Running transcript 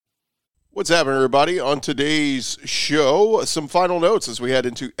What's happening, everybody? On today's show, some final notes as we head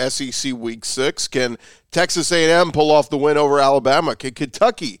into SEC Week 6. Can Texas A&M pull off the win over Alabama? Can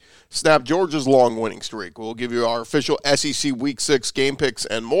Kentucky snap Georgia's long winning streak? We'll give you our official SEC Week 6 game picks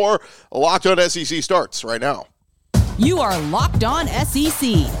and more. Locked On SEC starts right now. You are Locked On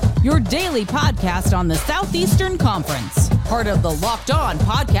SEC, your daily podcast on the Southeastern Conference. Part of the Locked On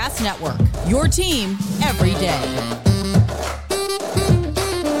Podcast Network, your team every day.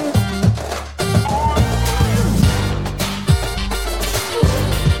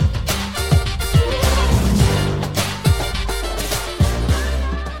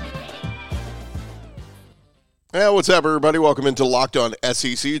 Hey, what's up, everybody? Welcome into Locked On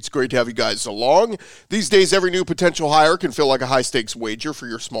SEC. It's great to have you guys along. These days, every new potential hire can feel like a high-stakes wager for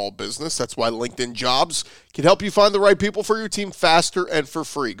your small business. That's why LinkedIn Jobs can help you find the right people for your team faster and for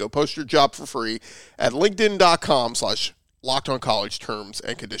free. Go post your job for free at linkedin.com/LockedOnCollege. Terms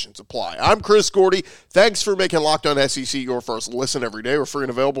and conditions apply. I'm Chris Gordy. Thanks for making Locked On SEC your first listen every day. We're free and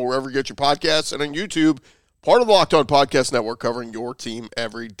available wherever you get your podcasts and on YouTube. Part of the Locked On Podcast Network, covering your team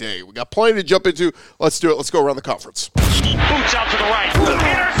every day. We got plenty to jump into. Let's do it. Let's go around the conference. Boots out to the right.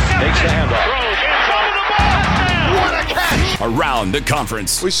 Takes the handoff. What a catch! Around the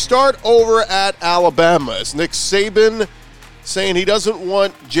conference. We start over at Alabama. As Nick Saban saying he doesn't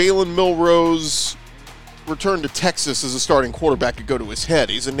want Jalen Milroe's return to Texas as a starting quarterback to go to his head.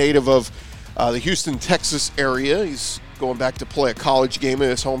 He's a native of the Houston, Texas area. He's going back to play a college game in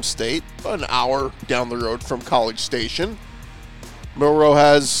his home state, about an hour down the road from College Station. Milroe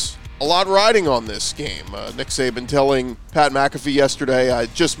has a lot riding on this game. Nick Saban telling Pat McAfee yesterday, I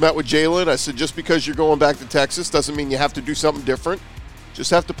just met with Jalen. I said, just because you're going back to Texas doesn't mean you have to do something different. Just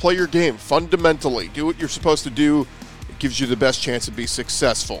have to play your game fundamentally. Do what you're supposed to do. It gives you the best chance to be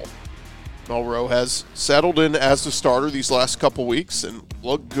successful. Milroe has settled in as the starter these last couple weeks and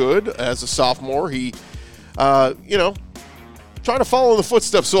looked good as a sophomore. He, trying to follow in the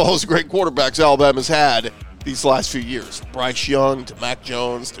footsteps of all those great quarterbacks Alabama's had these last few years. Bryce Young to Mac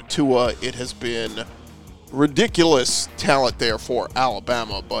Jones to Tua. It has been ridiculous talent there for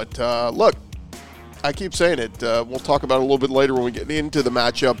Alabama. But look, I keep saying it. We'll talk about it a little bit later when we get into the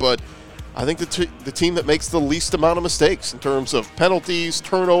matchup. But I think the team that makes the least amount of mistakes in terms of penalties,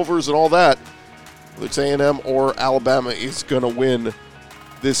 turnovers, and all that, whether it's A&M or Alabama, is going to win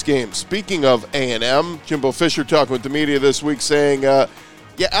this game. Speaking of A&M, Jimbo Fisher talking with the media this week saying,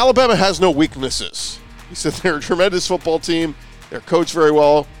 Alabama has no weaknesses. He said they're a tremendous football team. They're coached very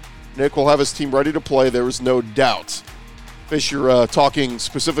well. Nick will have his team ready to play. There is no doubt. Fisher talking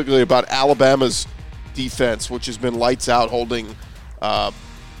specifically about Alabama's defense, which has been lights out, holding,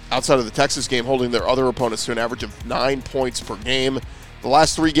 outside of the Texas game, holding their other opponents to an average of 9 points per game. The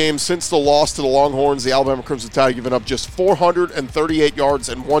last three games since the loss to the Longhorns, the Alabama Crimson Tide have given up just 438 yards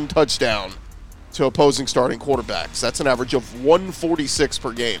and one touchdown to opposing starting quarterbacks. That's an average of 146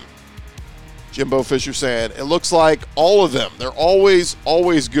 per game. Jimbo Fisher saying, it looks like all of them, they're always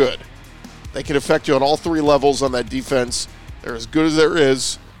good. They can affect you on all three levels on that defense. They're as good as there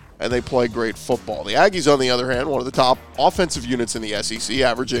is, and they play great football. The Aggies, on the other hand, one of the top offensive units in the SEC,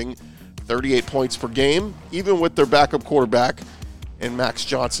 averaging 38 points per game, even with their backup quarterback and Max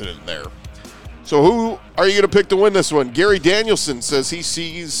Johnson in there. So who are you going to pick to win this one? Gary Danielson says he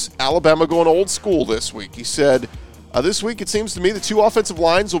sees Alabama going old school this week. He said, this week it seems to me the two offensive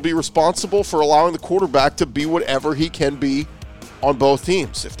lines will be responsible for allowing the quarterback to be whatever he can be on both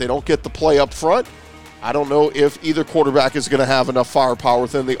teams. If they don't get the play up front, I don't know if either quarterback is going to have enough firepower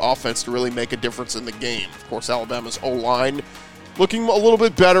within the offense to really make a difference in the game. Of course, Alabama's O-line looking a little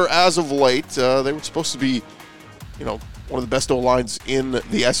bit better as of late. They were supposed to be, one of the best O-lines in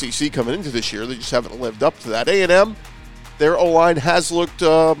the SEC coming into this year. They just haven't lived up to that. A&M, their O-line has looked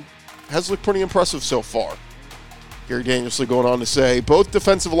pretty impressive so far. Gary Danielson going on to say, both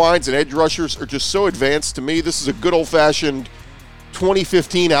defensive lines and edge rushers are just so advanced. To me, this is a good old-fashioned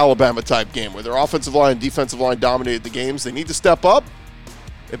 2015 Alabama-type game where their offensive line and defensive line dominated the games. They need to step up.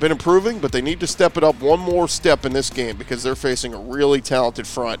 They've been improving, but they need to step it up one more step in this game because they're facing a really talented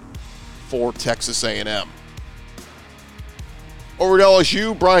front for Texas A&M. Over at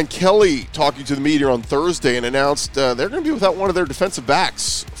LSU, Brian Kelly talking to the media on Thursday and announced they're going to be without one of their defensive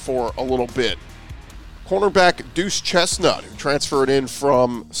backs for a little bit. Cornerback Deuce Chestnut, who transferred in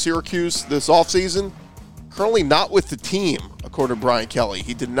from Syracuse this offseason, currently not with the team, according to Brian Kelly.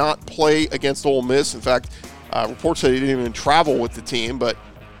 He did not play against Ole Miss. In fact, reports said he didn't even travel with the team, but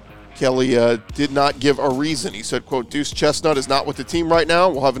Kelly did not give a reason. He said, quote, Deuce Chestnut is not with the team right now.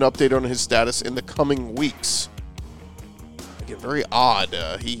 We'll have an update on his status in the coming weeks. Again, very odd.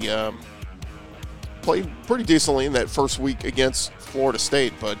 He played pretty decently in that first week against Florida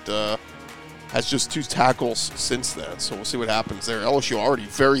State, but has just 2 tackles since then, so we'll see what happens there. LSU already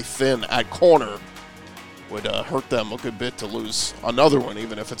very thin at corner. Would hurt them a good bit to lose another one,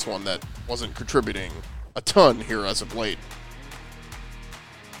 even if it's one that wasn't contributing a ton here as of late.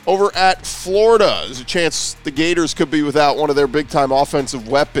 Over at Florida, there's a chance the Gators could be without one of their big-time offensive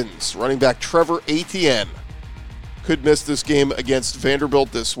weapons. Running back Trevor Etienne could miss this game against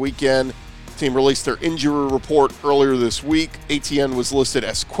Vanderbilt this weekend. The team released their injury report earlier this week. Etienne was listed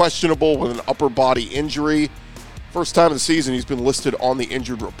as questionable with an upper body injury. First time of the season he's been listed on the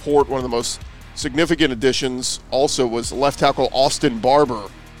injured report. One of the most significant additions also was left tackle Austin Barber.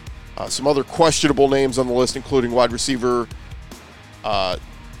 Some other questionable names on the list, including wide receiver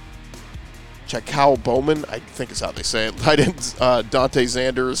Chakao Bowman, I think is how they say it. Tight end Dante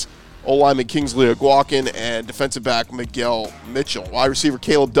Zanders, O-lineman Kingsley Aguakin, and defensive back Miguel Mitchell. Wide receiver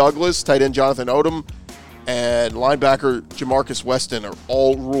Caleb Douglas, tight end Jonathan Odom, and linebacker Jamarcus Weston are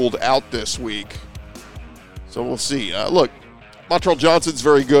all ruled out this week. So we'll see. Look, Montrell Johnson's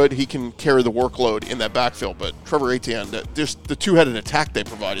very good. He can carry the workload in that backfield, but Trevor Etienne, just the two-headed attack they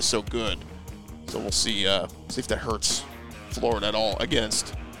provide is so good. So we'll see if that hurts Florida at all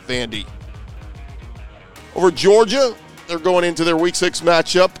against Vandy. Over Georgia, they're going into their Week 6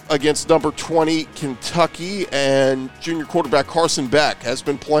 matchup against number 20 Kentucky, and junior quarterback Carson Beck has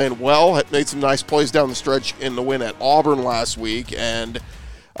been playing well, had made some nice plays down the stretch in the win at Auburn last week, and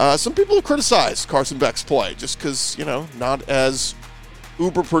some people have criticized Carson Beck's play just because, not as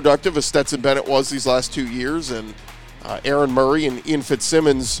uber productive as Stetson Bennett was these last 2 years, and Aaron Murray and Ian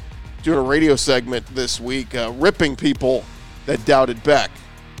Fitzsimmons doing a radio segment this week ripping people that doubted Beck.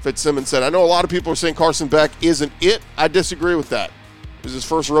 Fitzsimmons said, I know a lot of people are saying Carson Beck isn't it. I disagree with that. It was his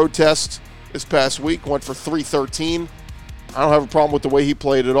first road test this past week, went for 313. I don't have a problem with the way he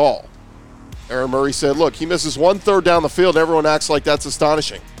played at all. Aaron Murray said, look, he misses 1/3 down the field, and everyone acts like that's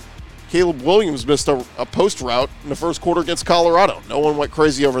astonishing. Caleb Williams missed a post route in the first quarter against Colorado. No one went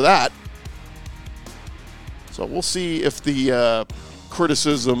crazy over that. So we'll see if the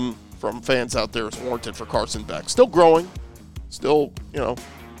criticism from fans out there is warranted for Carson Beck. Still growing. Still,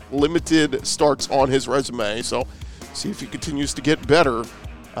 limited starts on his resume, so see if he continues to get better.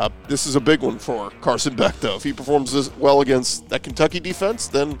 This is a big one for Carson Beck, though. If he performs this well against that Kentucky defense,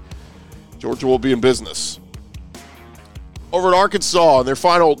 then Georgia will be in business. Over at Arkansas, in their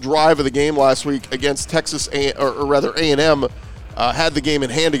final drive of the game last week against Texas, A&M, had the game in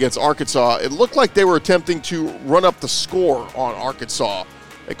hand against Arkansas. It looked like they were attempting to run up the score on Arkansas.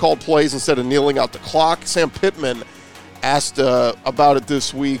 They called plays instead of kneeling out the clock. Sam Pittman asked about it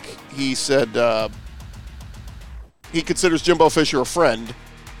this week. He said he considers Jimbo Fisher a friend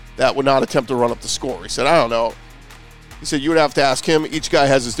that would not attempt to run up the score. He said, I don't know. He said, you would have to ask him. Each guy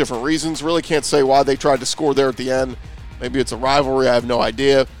has his different reasons. Really can't say why they tried to score there at the end. Maybe it's a rivalry. I have no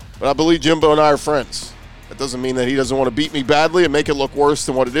idea. But I believe Jimbo and I are friends. That doesn't mean that he doesn't want to beat me badly and make it look worse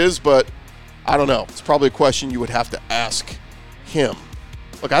than what it is, but I don't know. It's probably a question you would have to ask him.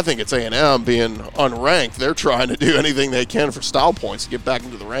 Look, I think it's A&M being unranked. They're trying to do anything they can for style points to get back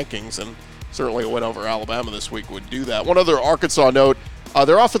into the rankings, and certainly a win over Alabama this week would do that. One other Arkansas note,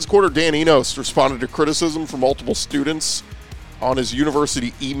 their offense coordinator Dan Enos responded to criticism from multiple students on his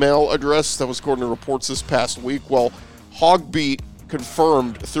university email address that was according to reports this past week. Well, Hogbeat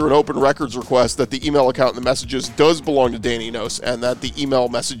confirmed through an open records request that the email account and the messages does belong to Dan Enos and that the email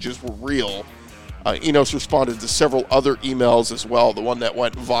messages were real. Enos responded to several other emails as well. The one that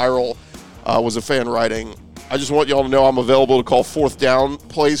went viral was a fan writing, I just want y'all to know I'm available to call fourth down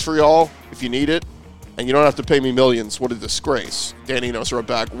plays for y'all if you need it, and you don't have to pay me millions. What a disgrace. Dan Enos wrote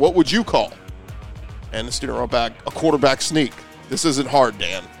back, what would you call? And the student wrote back, a quarterback sneak. This isn't hard,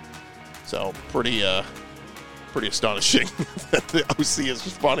 Dan. So pretty astonishing that the OC is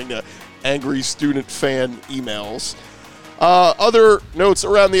responding to angry student fan emails. Other notes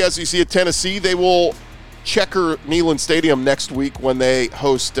around the SEC at Tennessee, they will checker Neyland Stadium next week when they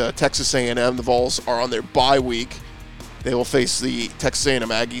host Texas A&M. The Vols are on their bye week. They will face the Texas A&M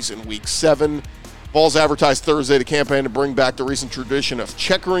Aggies in Week 7. Vols advertised Thursday the campaign to bring back the recent tradition of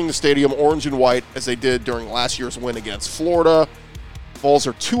checkering the stadium orange and white as they did during last year's win against Florida. Vols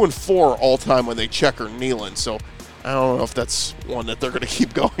are 2-4 all-time when they checker Neyland, so I don't know if that's one that they're going to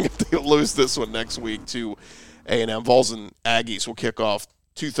keep going if they lose this one next week to A&M. Vols and Aggies will kick off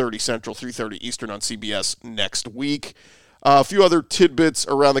 2:30 Central, 3:30 Eastern on CBS next week. A few other tidbits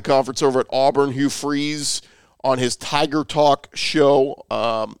around the conference over at Auburn. Hugh Freeze on his Tiger Talk show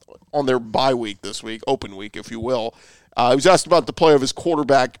on their bye week this week, open week, if you will. He was asked about the play of his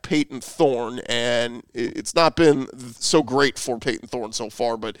quarterback, Peyton Thorne, and it's not been so great for Peyton Thorne so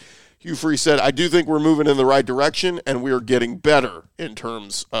far, but Hugh Freeze said, I do think we're moving in the right direction, and we are getting better in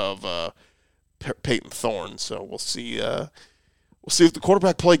terms of Peyton Thorne. So we'll see. We'll see if the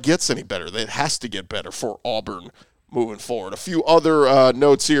quarterback play gets any better. It has to get better for Auburn moving forward. A few other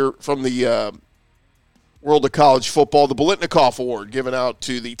notes here from the world of college football. The Biletnikoff Award given out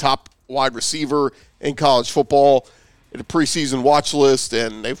to the top wide receiver in college football in a preseason watch list,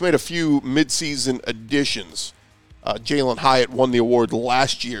 and they've made a few midseason additions. Jalen Hyatt won the award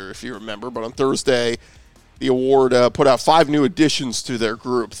last year, if you remember, but on Thursday, the award put out 5 new additions to their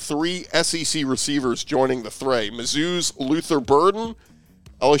group. 3 SEC receivers joining the fray. Mizzou's Luther Burden,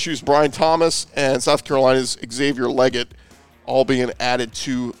 LSU's Brian Thomas, and South Carolina's Xavier Leggett all being added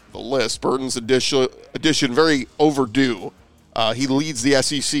to the list. Burden's addition very overdue. He leads the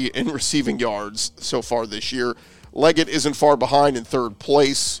SEC in receiving yards so far this year. Leggett isn't far behind in third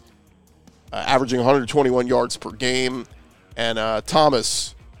place, averaging 121 yards per game. And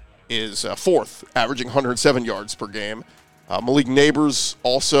Thomas is fourth, averaging 107 yards per game. Malik Neighbors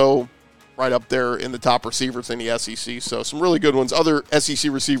also right up there in the top receivers in the SEC. So some really good ones. Other SEC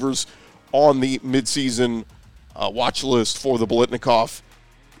receivers on the midseason watch list for the Biletnikoff.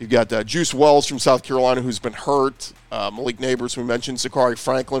 You've got Juice Wells from South Carolina, who's been hurt. Malik Neighbors, we mentioned. Zachary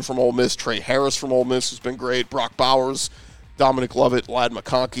Franklin from Ole Miss. Trey Harris from Ole Miss, who's been great. Brock Bowers, Dominic Lovett, Lad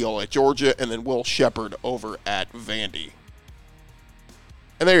McConkey, all at Georgia. And then Will Shepard over at Vandy.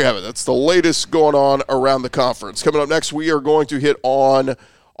 And there you have it. That's the latest going on around the conference. Coming up next, we are going to hit on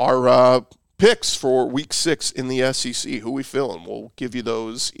our picks for Week 6 in the SEC. Who we feeling? We'll give you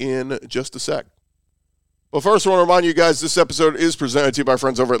those in just a sec. Well, first, I want to remind you guys this episode is presented to you by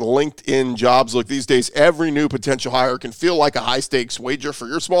friends over at LinkedIn Jobs. Look, these days, every new potential hire can feel like a high-stakes wager for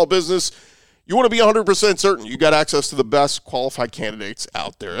your small business. You want to be 100% certain you got access to the best qualified candidates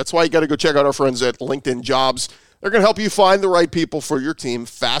out there. That's why you got to go check out our friends at LinkedIn Jobs. They're going to help you find the right people for your team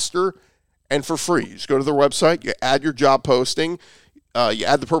faster and for free. You just go to their website, you add your job posting, you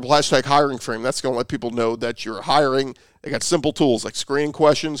add the purple hashtag hiring frame. That's going to let people know that you're hiring. They got simple tools like screening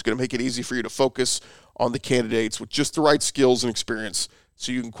questions, going to make it easy for you to focus on the candidates with just the right skills and experience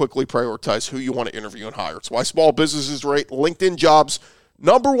so you can quickly prioritize who you want to interview and hire. It's why small businesses rate LinkedIn Jobs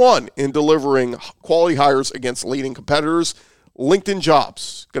 #1 in delivering quality hires against leading competitors. LinkedIn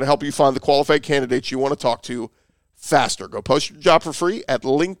Jobs, going to help you find the qualified candidates you want to talk to faster. Go post your job for free at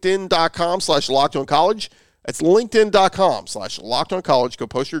linkedin.com/lockedoncollege. That's linkedin.com/lockedoncollege. Go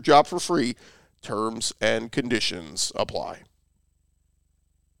post your job for free. Terms and conditions apply.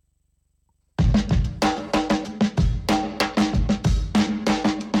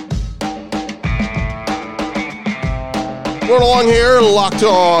 Going along here, Locked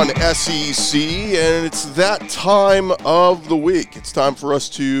On SEC, and it's that time of the week. It's time for us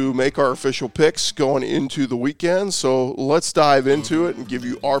to make our official picks going into the weekend. So let's dive into it and give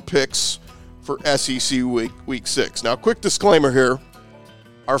you our picks for SEC Week 6. Now, quick disclaimer here.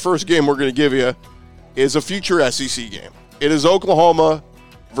 Our first game we're going to give you is a future SEC game. It is Oklahoma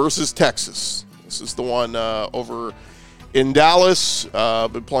versus Texas. This is the one over in Dallas.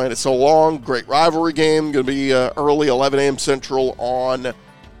 Been playing it so long. Great rivalry game. Going to be early, 11 a.m. Central on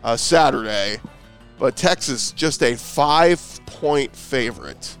Saturday. But Texas, just a 5-point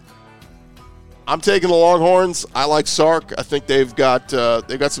favorite. I'm taking the Longhorns. I like Sark. I think they've got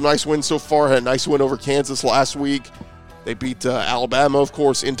some nice wins so far. Had a nice win over Kansas last week. They beat Alabama, of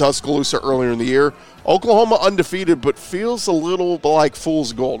course, in Tuscaloosa earlier in the year. Oklahoma undefeated, but feels a little like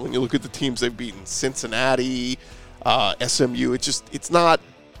fool's gold when you look at the teams they've beaten. Cincinnati, SMU. It's not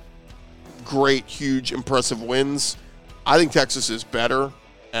great, huge, impressive wins. I think Texas is better,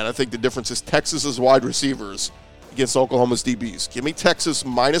 and I think the difference is Texas's wide receivers against Oklahoma's DBs. Give me Texas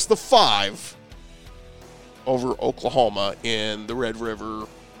minus the 5 over Oklahoma in the Red River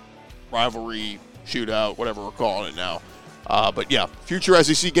rivalry shootout, whatever we're calling it now. But yeah, future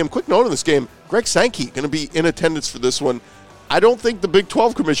SEC game. Quick note on this game, Greg Sankey going to be in attendance for this one. I don't think the Big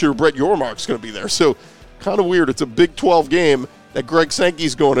 12 commissioner, Brett Yormark, is going to be there. So kind of weird. It's a Big 12 game that Greg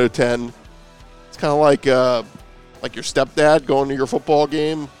Sankey's going to attend. It's kind of like your stepdad going to your football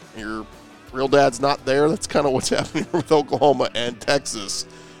game. Your real dad's not there. That's kind of what's happening with Oklahoma and Texas.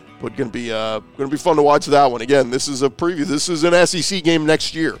 But going to be fun to watch that one. Again, this is a preview. This is an SEC game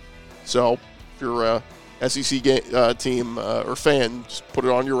next year. So if you're a SEC team or fan, just put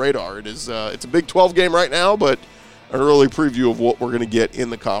it on your radar. It's a Big 12 game right now, but an early preview of what we're going to get in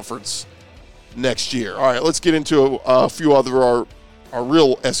the conference next year. All right, let's get into a few other our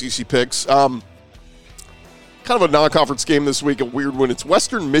real SEC picks. Kind of a non-conference game this week, a weird one. It's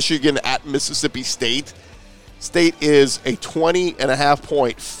Western Michigan at Mississippi State. State is a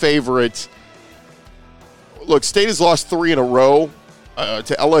 20.5-point favorite. Look, State has lost 3 in a row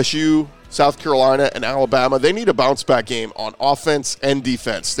to LSU, South Carolina, and Alabama. They need a bounce-back game on offense and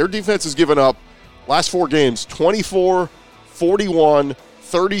defense. Their defense has given up Last 4 games, 24, 41,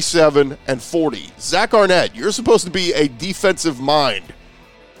 37, and 40. Zach Arnett, you're supposed to be a defensive mind.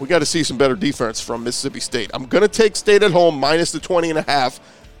 We got to see some better defense from Mississippi State. I'm going to take State at home minus the 20.5.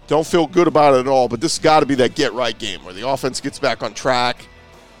 Don't feel good about it at all, but this has got to be that get-right game where the offense gets back on track.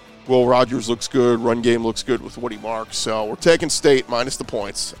 Will Rogers looks good. Run game looks good with Woody Marks. So we're taking State minus the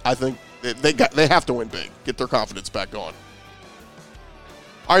points. I think they have to win big, get their confidence back on.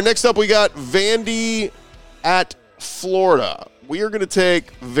 All right, next up we got Vandy at Florida. We are going to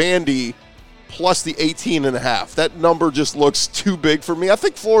take Vandy plus the 18.5. That number just looks too big for me. I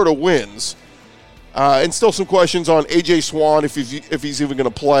think Florida wins. And still some questions on A.J. Swan, if he's even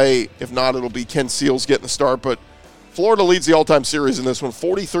going to play. If not, it'll be Ken Seals getting the start. But Florida leads the all-time series in this one,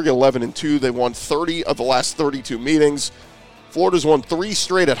 43-11-2. They won 30 of the last 32 meetings. Florida's won 3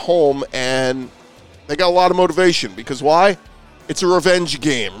 straight at home, and they got a lot of motivation. Because why? It's a revenge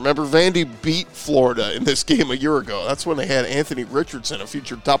game. Remember, Vandy beat Florida in this game a year ago. That's when they had Anthony Richardson, a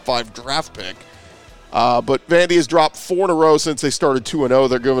future top 5 draft pick. But Vandy has dropped 4 in a row since they started 2-0.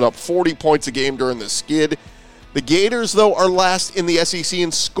 They're giving up 40 points a game during the skid. The Gators, though, are last in the SEC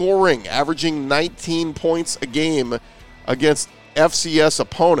in scoring, averaging 19 points a game against FCS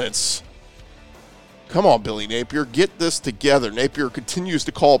opponents. Come on, Billy Napier, get this together. Napier continues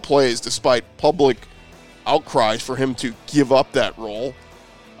to call plays despite public outcries for him to give up that role.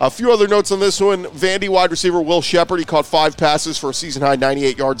 A few other notes on this one. Vandy wide receiver Will Shepard, he caught 5 passes for a season-high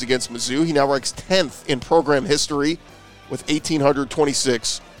 98 yards against Mizzou. He now ranks 10th in program history with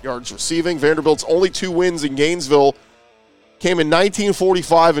 1,826 yards receiving. Vanderbilt's only 2 wins in Gainesville came in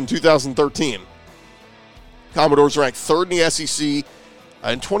 1945 and 2013. Commodores ranked 3rd in the SEC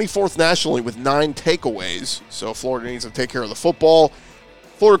and 24th nationally with 9 takeaways. So Florida needs to take care of the football.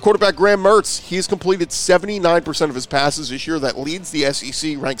 Florida quarterback Graham Mertz, he's completed 79% of his passes this year. That leads the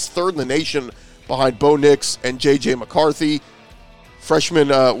SEC, ranks 3rd in the nation behind Bo Nix and J.J. McCarthy.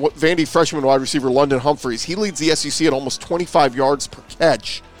 Vandy freshman wide receiver London Humphreys, he leads the SEC at almost 25 yards per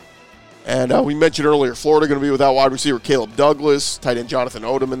catch. And we mentioned earlier, Florida going to be without wide receiver Caleb Douglas, tight end Jonathan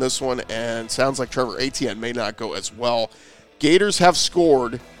Odom in this one, and sounds like Trevor Etienne may not go as well. Gators have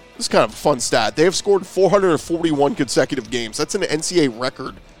scored, this is kind of a fun stat, they have scored 441 consecutive games. That's an NCAA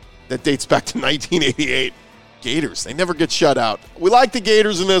record that dates back to 1988. Gators, they never get shut out. We like the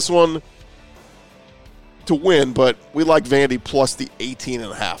Gators in this one to win, but we like Vandy plus the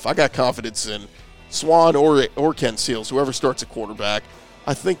 18.5. I got confidence in Swan or Ken Seals, whoever starts at quarterback.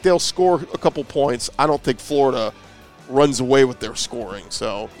 I think they'll score a couple points. I don't think Florida runs away with their scoring.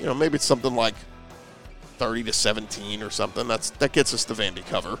 So, maybe it's something like 30-17 or something. That gets us the Vandy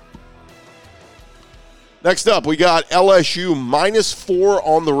cover. Next up, we got LSU -4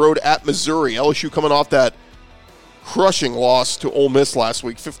 on the road at Missouri. LSU coming off that crushing loss to Ole Miss last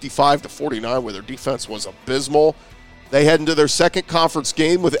week, 55-49, where their defense was abysmal. They head into their second conference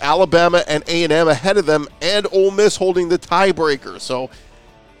game with Alabama and A&M ahead of them and Ole Miss holding the tiebreaker. So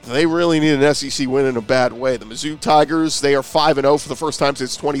they really need an SEC win in a bad way. The Mizzou Tigers, they are 5-0 for the first time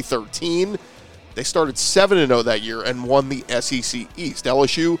since 2013. They started 7-0 that year and won the SEC East.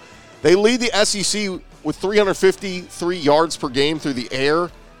 LSU, they lead the SEC with 353 yards per game through the air.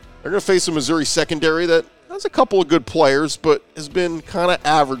 They're going to face a Missouri secondary that has a couple of good players, but has been kind of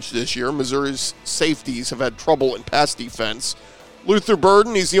average this year. Missouri's safeties have had trouble in pass defense. Luther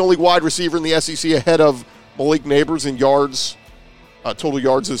Burden, he's the only wide receiver in the SEC ahead of Malik Neighbors in yards, total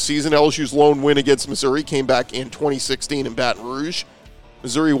yards this season. LSU's lone win against Missouri came back in 2016 in Baton Rouge.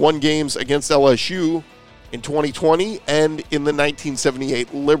 Missouri won games against LSU in 2020 and in the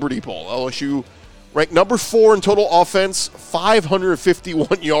 1978 Liberty Bowl. LSU ranked number 4 in total offense,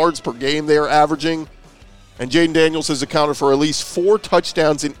 551 yards per game they are averaging. And Jaden Daniels has accounted for at least 4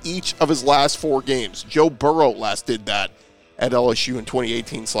 touchdowns in each of his last 4 games. Joe Burrow last did that at LSU in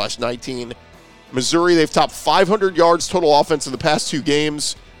 2018/19. Missouri, they've topped 500 yards total offense in the past 2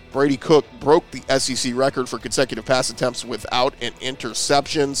 games. Brady Cook broke the SEC record for consecutive pass attempts without an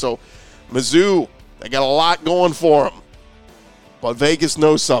interception. So Mizzou, they got a lot going for them. But Vegas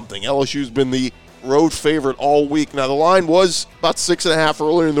knows something. LSU's been the road favorite all week. Now, the line was about 6.5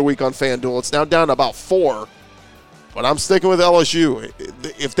 earlier in the week on FanDuel. It's now down to about 4. But I'm sticking with LSU.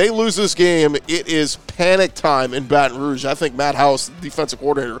 If they lose this game, it is panic time in Baton Rouge. I think Matt House, the defensive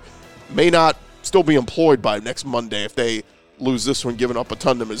coordinator, may not still be employed by next Monday if they lose this one, giving up a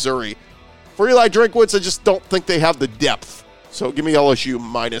ton to Missouri. For Eli Drinkwitz, I just don't think they have the depth. So give me LSU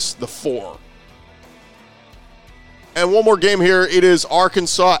minus the 4. And one more game here. It is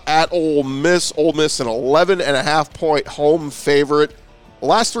Arkansas at Ole Miss. Ole Miss, an 11.5-point home favorite. The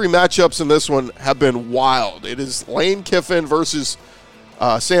last 3 matchups in this one have been wild. It is Lane Kiffin versus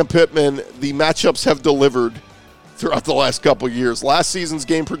Sam Pittman, the matchups have delivered throughout the last couple of years. Last season's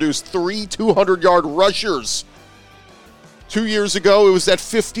game produced 3 200-yard rushers. 2 years ago, it was that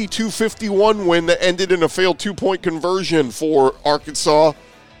 52-51 win that ended in a failed two-point conversion for Arkansas.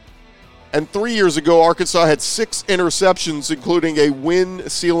 And 3 years ago, Arkansas had 6 interceptions, including a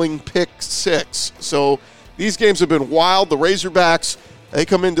win-sealing pick 6. So these games have been wild. The Razorbacks, they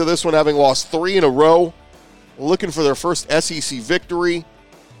come into this one having lost 3 in a row, looking for their first SEC victory.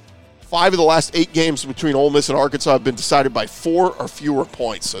 5 of the last 8 games between Ole Miss and Arkansas have been decided by 4 or fewer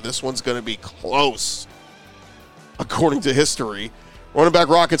points. So this one's going to be close, according to history. Running back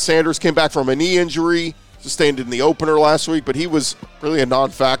Rocket Sanders came back from a knee injury, sustained in the opener last week, but he was really a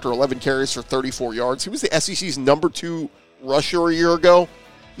non-factor, 11 carries for 34 yards. He was the SEC's number 2 rusher a year ago.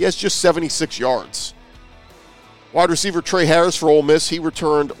 He has just 76 yards. Wide receiver Trey Harris for Ole Miss, he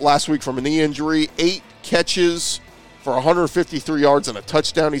returned last week from a knee injury, 8 catches for 153 yards and a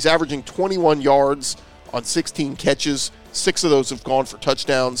touchdown. He's averaging 21 yards on 16 catches. 6 of those have gone for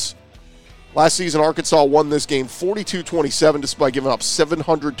touchdowns. Last season, Arkansas won this game 42-27 despite giving up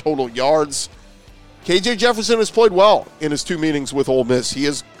 700 total yards. KJ Jefferson has played well in his 2 meetings with Ole Miss. He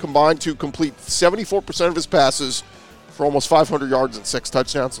has combined to complete 74% of his passes for almost 500 yards and 6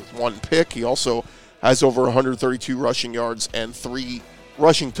 touchdowns with 1 pick. He also has over 132 rushing yards and 3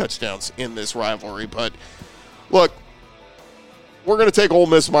 rushing touchdowns in this rivalry. But look, we're going to take Ole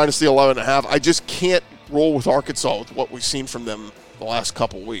Miss minus the 11.5. I just can't roll with Arkansas with what we've seen from them the last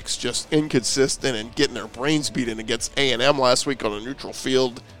couple weeks. Just inconsistent and getting their brains beaten against A&M last week on a neutral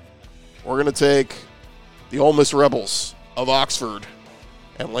field. We're going to take the Ole Miss Rebels of Oxford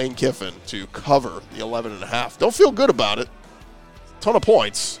and Lane Kiffin to cover the 11.5. Don't feel good about it. A ton of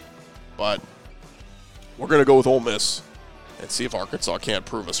points, but we're going to go with Ole Miss and see if Arkansas can't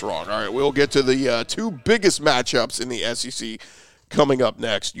prove us wrong. All right, we'll get to the 2 biggest matchups in the SEC coming up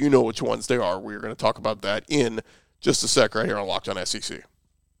next. You know which ones they are. We're going to talk about that in just a sec right here on Locked On SEC.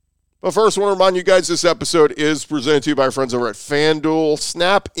 But first, I want to remind you guys this episode is presented to you by our friends over at FanDuel.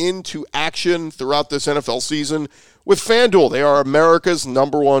 Snap into action throughout this NFL season with FanDuel. They are America's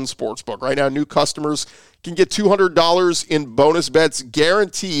 #1 sportsbook. Right now, new customers can get $200 in bonus bets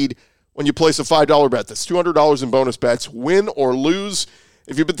guaranteed when you place a $5 bet. That's $200 in bonus bets, win or lose.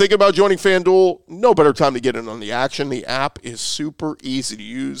 If you've been thinking about joining FanDuel, no better time to get in on the action. The app is super easy to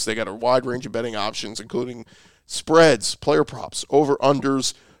use. They got a wide range of betting options, including spreads, player props,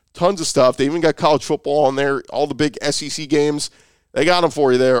 over-unders, tons of stuff. They even got college football on there, all the big SEC games. They got them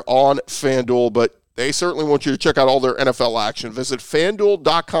for you there on FanDuel, but they certainly want you to check out all their NFL action. Visit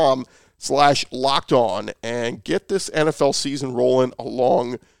FanDuel.com/lockedon and get this NFL season rolling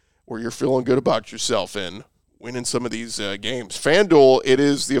along where you're feeling good about yourself and winning some of these games. FanDuel, it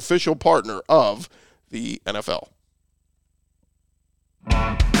is the official partner of the NFL.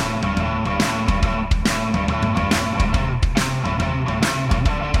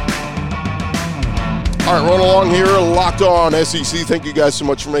 All right, rolling along here, Locked On SEC. Thank you guys so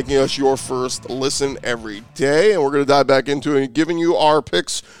much for making us your first listen every day. And we're going to dive back into it and giving you our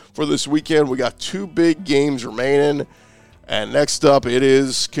picks for this weekend. We got 2 big games remaining. And next up, it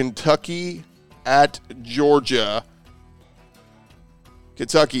is Kentucky at Georgia.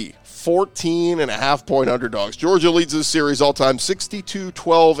 Kentucky, 14.5-point underdogs. Georgia leads this series all-time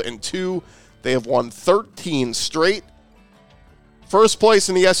 62-12-2. They have won 13 straight. First place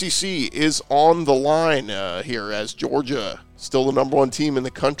in the SEC is on the line here as Georgia, still the #1 team in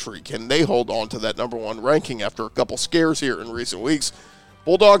the country. Can they hold on to that #1 ranking after a couple scares here in recent weeks?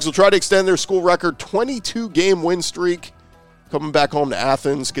 Bulldogs will try to extend their school record 22-game win streak. Coming back home to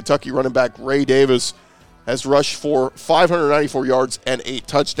Athens, Kentucky running back Ray Davis has rushed for 594 yards and 8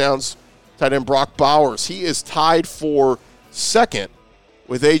 touchdowns. Tight end Brock Bowers, he is tied for second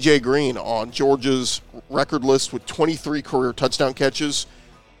with A.J. Green on Georgia's record list with 23 career touchdown catches.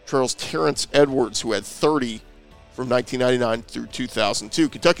 Trails Terrence Edwards, who had 30 from 1999 through 2002.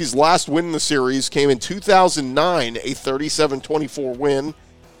 Kentucky's last win in the series came in 2009, a 37-24 win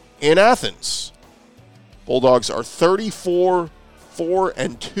in Athens. Bulldogs are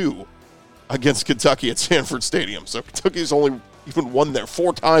 34-4-2 against Kentucky at Sanford Stadium. So Kentucky's only even won there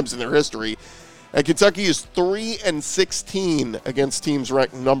 4 times in their history. And Kentucky is 3-16 against teams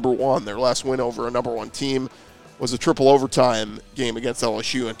ranked #1. Their last win over a #1 team was a triple overtime game against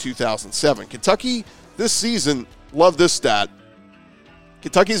LSU in 2007. Kentucky this season, love this stat,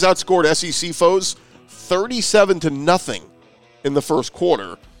 Kentucky's outscored SEC foes 37-0 in the first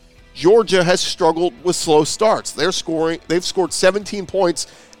quarter. Georgia has struggled with slow starts. They've scored 17 points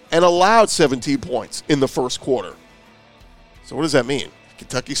and allowed 17 points in the first quarter. So what does that mean?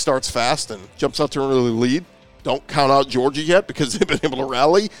 Kentucky starts fast and jumps out to an early lead. Don't count out Georgia yet because they've been able to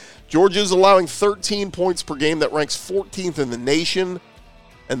rally. Georgia's allowing 13 points per game. That ranks 14th in the nation.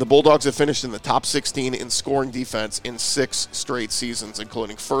 And the Bulldogs have finished in the top 16 in scoring defense in 6 straight seasons,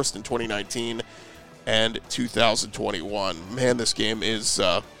 including first in 2019 and 2021. Man, this game is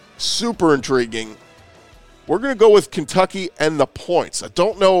super intriguing. We're going to go with Kentucky and the points. I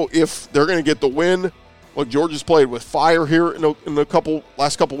don't know if they're going to get the win. Look, Georgia's played with fire here in the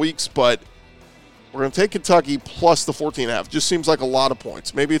last couple weeks, but we're going to take Kentucky plus the 14.5. Just seems like a lot of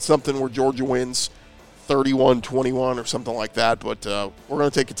points. Maybe it's something where Georgia wins 31-21 or something like that, but we're going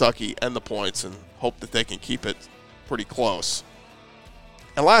to take Kentucky and the points and hope that they can keep it pretty close.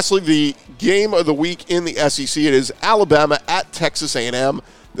 And lastly, the game of the week in the SEC, it is Alabama at Texas A&M.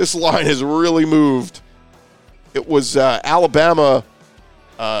 This line has really moved. It was Alabama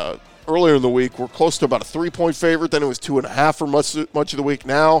earlier in the week. We're close to about a 3-point favorite. Then it was 2.5 for much of the week.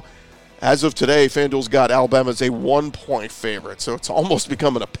 Now, as of today, FanDuel's got Alabama as a 1-point favorite, so it's almost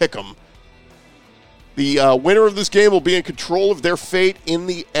becoming a pick'em. The winner of this game will be in control of their fate in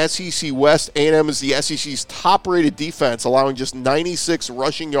the SEC West. A&M is the SEC's top-rated defense, allowing just 96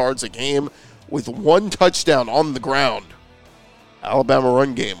 rushing yards a game with 1 touchdown on the ground. Alabama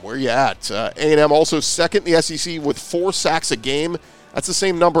run game, where you at? A&M also second in the SEC with 4 sacks a game. That's the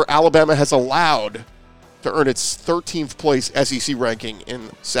same number Alabama has allowed to earn its 13th place SEC ranking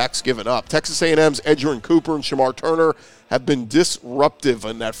in sacks given up. Texas A&M's Edgerrin Cooper and Shamar Turner have been disruptive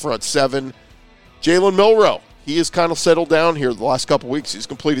in that front 7. Jalen Milroe, he has kind of settled down here the last couple weeks. He's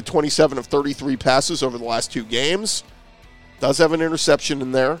completed 27 of 33 passes over the last 2 games. Does have an interception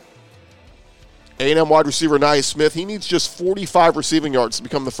in there. A&M wide receiver Nia Smith, he needs just 45 receiving yards to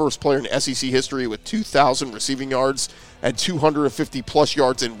become the first player in SEC history with 2,000 receiving yards and 250-plus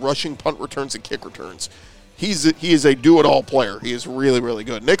yards in rushing, punt returns, and kick returns. He is a do-it-all player. He is really, really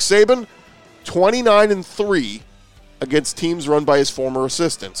good. Nick Saban, 29-3 against teams run by his former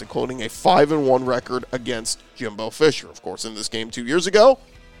assistants, including a 5-1 record against Jimbo Fisher. Of course, in this game 2 years ago,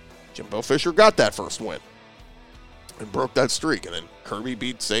 Jimbo Fisher got that first win and broke that streak. And then Kirby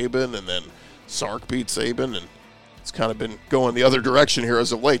beat Saban, and then Sark beat Saban, and it's kind of been going the other direction here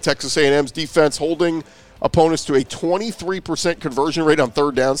as of late. Texas A&M's defense holding opponents to a 23% conversion rate on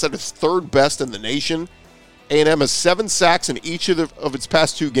third downs. That is third best in the nation. A&M has 7 sacks in each of its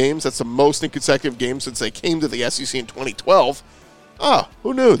past 2 games. That's the most in consecutive games since they came to the SEC in 2012.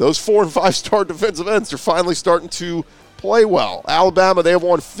 Who knew? Those 4- and 5-star defensive ends are finally starting to play well. Alabama, they have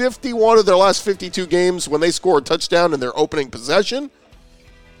won 51 of their last 52 games when they score a touchdown in their opening possession.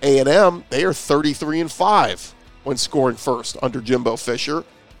 A&M, they are 33-5 when scoring first under Jimbo Fisher,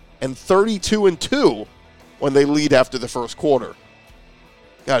 and 32-2 when they lead after the first quarter.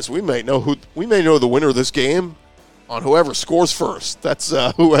 Guys, we may know the winner of this game on whoever scores first. That's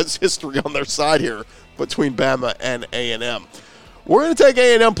who has history on their side here between Bama and A&M. We're going to take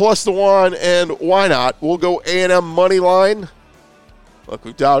A&M plus the 1, and why not? We'll go A&M money line. Look,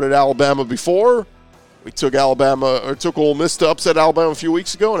 we've doubted Alabama before. We took Ole Miss to upset Alabama a few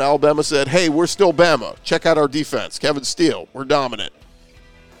weeks ago, and Alabama said, hey, we're still Bama. Check out our defense. Kevin Steele, we're dominant.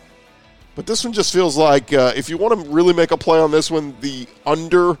 But this one just feels like if you want to really make a play on this one, the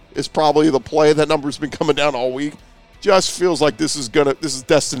under is probably the play. That number's been coming down all week. Just feels like this is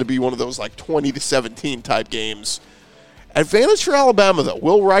destined to be one of those like 20-17 type games. Advantage for Alabama, though.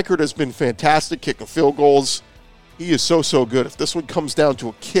 Will Reichert has been fantastic kicking field goals. He is so good. If this one comes down to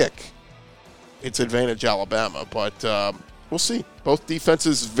a kick, it's advantage Alabama, but we'll see. Both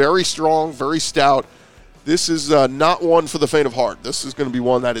defenses very strong, very stout. This is not one for the faint of heart. This is going to be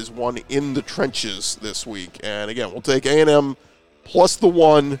one that is won in the trenches this week. And again, we'll take A&M plus the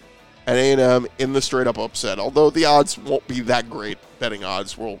 1 and A&M in the straight-up upset. Although the odds won't be that great, betting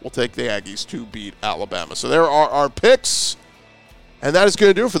odds. We'll take the Aggies to beat Alabama. So there are our picks. And that is going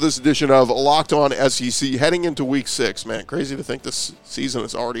to do it for this edition of Locked On SEC heading into Week 6. Man, crazy to think this season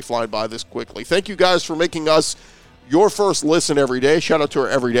is already flying by this quickly. Thank you guys for making us your first listen every day. Shout out to our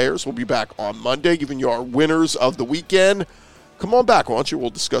everydayers. We'll be back on Monday giving you our winners of the weekend. Come on back, why don't you?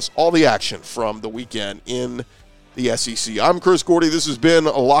 We'll discuss all the action from the weekend in the SEC. I'm Chris Gordy. This has been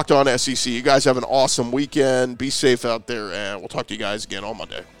Locked On SEC. You guys have an awesome weekend. Be safe out there, and we'll talk to you guys again on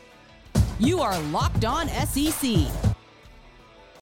Monday. You are Locked On SEC,